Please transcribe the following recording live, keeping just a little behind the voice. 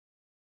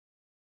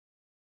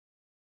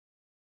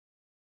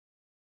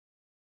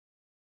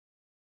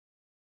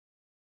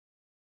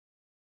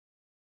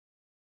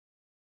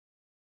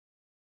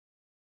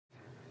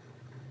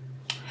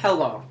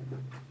Hello,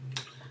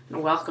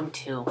 and welcome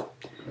to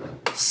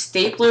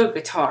Stapler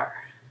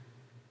Guitar.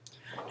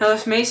 Now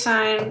this may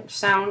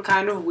sound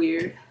kind of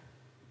weird,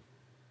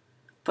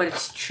 but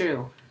it's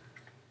true.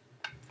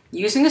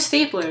 Using a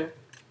stapler,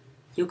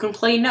 you can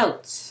play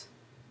notes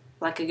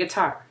like a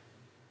guitar.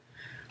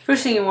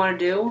 First thing you want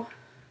to do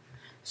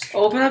is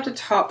open up the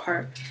top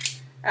part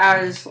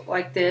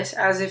like this,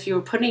 as if you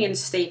were putting in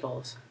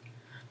staples.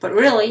 But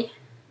really,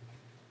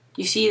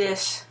 you see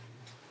this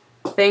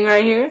thing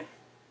right here?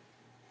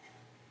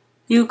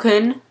 You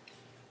can,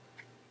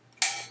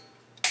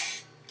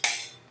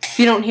 if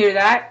you don't hear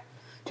that,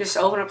 just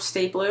open up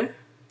stapler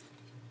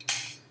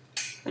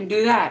and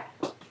do that.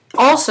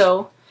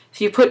 Also,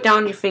 if you put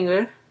down your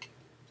finger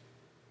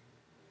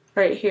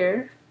right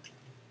here,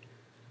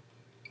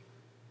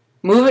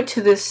 move it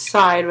to this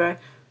side, right?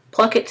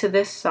 Pluck it to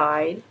this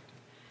side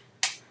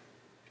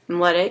and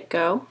let it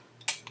go.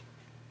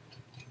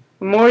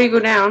 The more you go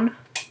down,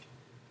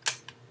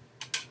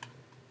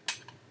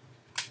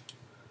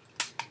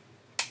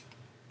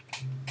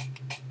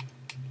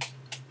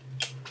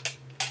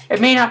 it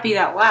may not be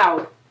that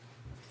loud,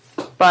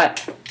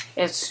 but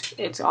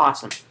it's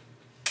awesome.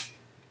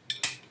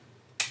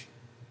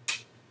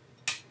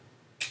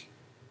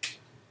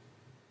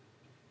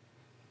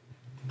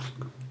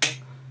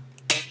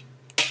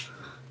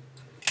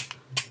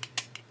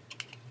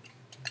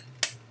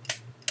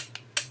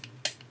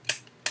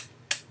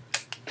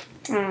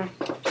 Well,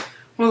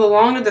 the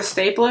longer the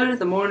stapler,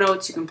 the more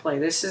notes you can play.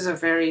 This is a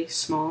very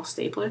small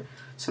stapler.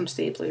 Some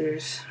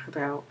staplers are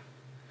about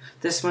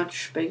this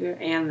much bigger,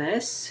 and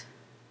this.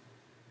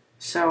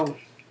 So,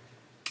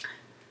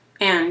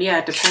 and yeah,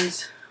 it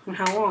depends on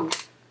how long.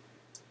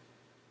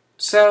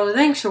 So,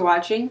 thanks for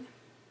watching,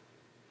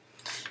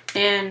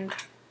 and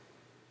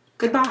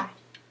goodbye.